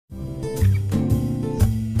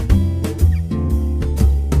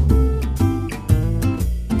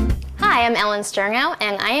Hi, I'm Sternau,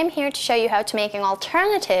 and I am here to show you how to make an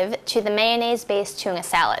alternative to the mayonnaise-based tuna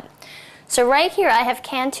salad. So right here I have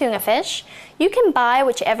canned tuna fish. You can buy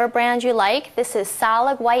whichever brand you like. This is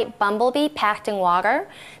solid white bumblebee packed in water.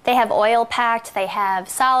 They have oil packed, they have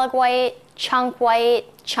solid white, chunk light,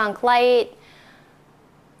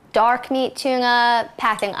 dark meat tuna,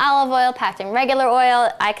 packed in olive oil, packed in regular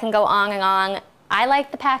oil. I can go on and on. I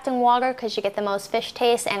like the packed in water because you get the most fish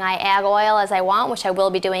taste, and I add oil as I want, which I will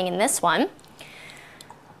be doing in this one.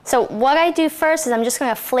 So what I do first is I'm just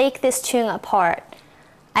going to flake this tuna apart.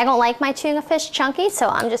 I don't like my tuna fish chunky, so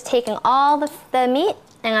I'm just taking all the meat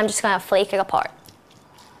and I'm just going to flake it apart.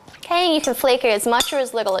 Okay, and you can flake it as much or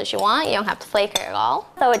as little as you want. You don't have to flake it at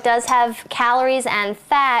all. Though it does have calories and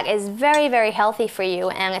fat, is very, very healthy for you,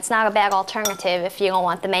 and it's not a bad alternative if you don't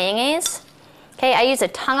want the mayonnaise. Okay, I use a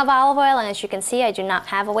ton of olive oil, and as you can see, I do not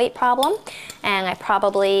have a weight problem, and I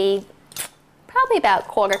probably about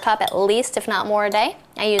quarter cup at least, if not more a day.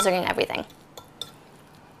 I use it in everything.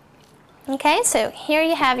 Okay, so here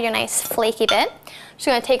you have your nice flaky bit. I'm just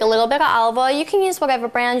going to take a little bit of olive oil. You can use whatever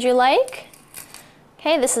brand you like.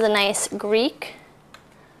 Okay, this is a nice Greek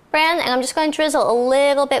brand, and I'm just going to drizzle a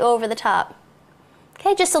little bit over the top.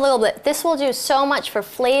 Okay, just a little bit. This will do so much for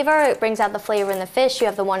flavor. It brings out the flavor in the fish. You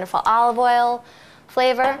have the wonderful olive oil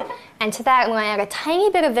flavor. And to that, I'm going to add a tiny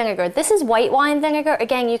bit of vinegar. This is white wine vinegar.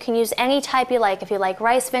 Again, you can use any type you like. If you like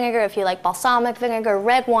rice vinegar, if you like balsamic vinegar,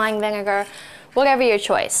 red wine vinegar, whatever your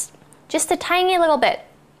choice. Just a tiny little bit.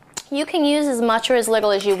 You can use as much or as little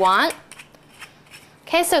as you want.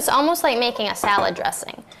 Okay, so it's almost like making a salad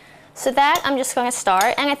dressing. So that I'm just going to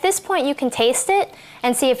start, and at this point you can taste it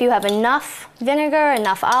and see if you have enough vinegar,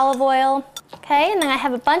 enough olive oil. Okay, and then I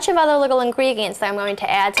have a bunch of other little ingredients that I'm going to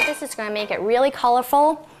add to this. It's going to make it really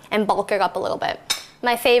colorful and bulk it up a little bit.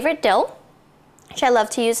 My favorite, dill, which I love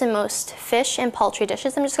to use in most fish and poultry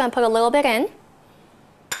dishes. I'm just going to put a little bit in.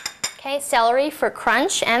 Okay, celery for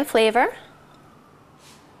crunch and flavor.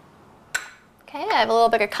 Okay, I have a little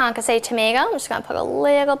bit of concassé tomato. I'm just going to put a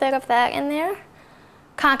little bit of that in there.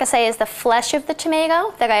 Concassé is the flesh of the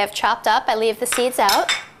tomato that I have chopped up. I leave the seeds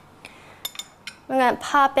out. We're going to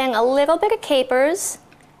pop in a little bit of capers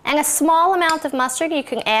and a small amount of mustard. You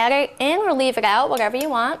can add it in or leave it out, whatever you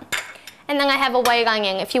want. And then I have a white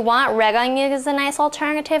onion. If you want, red onion is a nice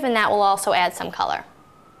alternative, and that will also add some color.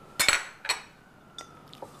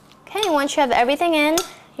 Okay, once you have everything in,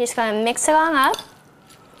 you're just going to mix it on up.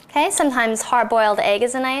 Okay, sometimes hard-boiled egg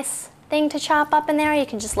is a nice thing to chop up in there. You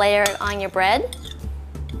can just layer it on your bread.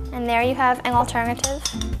 And there you have an alternative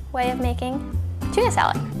way of making tuna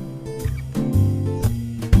salad.